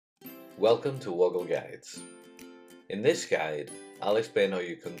Welcome to Woggle Guides. In this guide, I'll explain how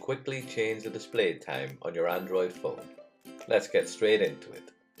you can quickly change the display time on your Android phone. Let's get straight into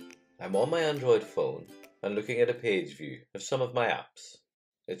it. I'm on my Android phone and looking at a page view of some of my apps.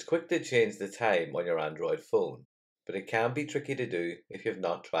 It's quick to change the time on your Android phone, but it can be tricky to do if you've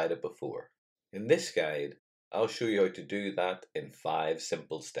not tried it before. In this guide, I'll show you how to do that in 5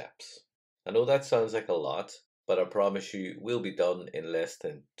 simple steps. I know that sounds like a lot, but I promise you we'll be done in less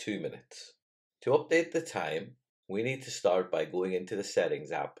than 2 minutes. To update the time, we need to start by going into the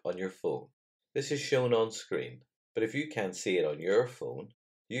Settings app on your phone. This is shown on screen, but if you can't see it on your phone,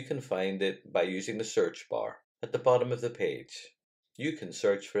 you can find it by using the search bar at the bottom of the page. You can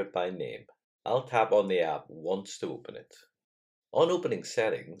search for it by name. I'll tap on the app once to open it. On opening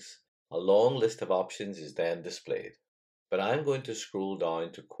Settings, a long list of options is then displayed, but I'm going to scroll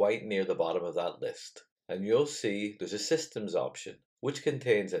down to quite near the bottom of that list, and you'll see there's a Systems option, which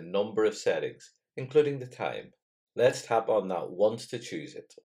contains a number of settings, including the time. Let's tap on that once to choose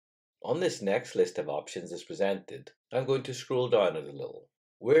it. On this next list of options is presented, I'm going to scroll down it a little.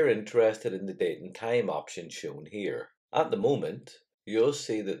 We're interested in the date and time option shown here. At the moment, you'll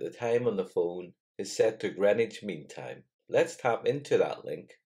see that the time on the phone is set to Greenwich Mean Time. Let's tap into that link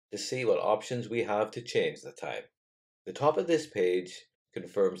to see what options we have to change the time. The top of this page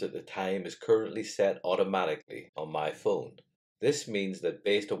confirms that the time is currently set automatically on my phone. This means that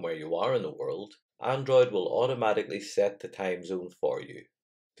based on where you are in the world, Android will automatically set the time zone for you.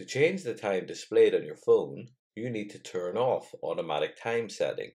 To change the time displayed on your phone, you need to turn off automatic time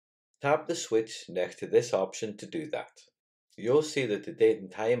setting. Tap the switch next to this option to do that. You'll see that the date and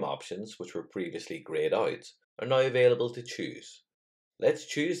time options, which were previously grayed out, are now available to choose. Let's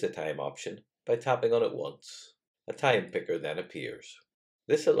choose the time option by tapping on it once. A time picker then appears.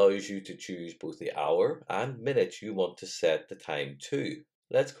 This allows you to choose both the hour and minute you want to set the time to.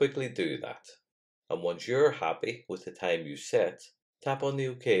 Let's quickly do that. And once you're happy with the time you set, tap on the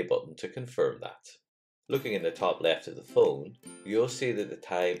OK button to confirm that. Looking in the top left of the phone, you'll see that the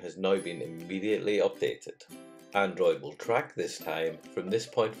time has now been immediately updated. Android will track this time from this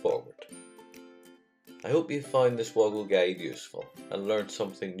point forward. I hope you found this Woggle guide useful and learned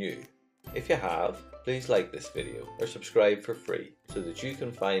something new. If you have, please like this video or subscribe for free so that you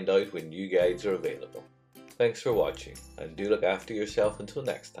can find out when new guides are available. Thanks for watching, and do look after yourself until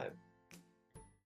next time.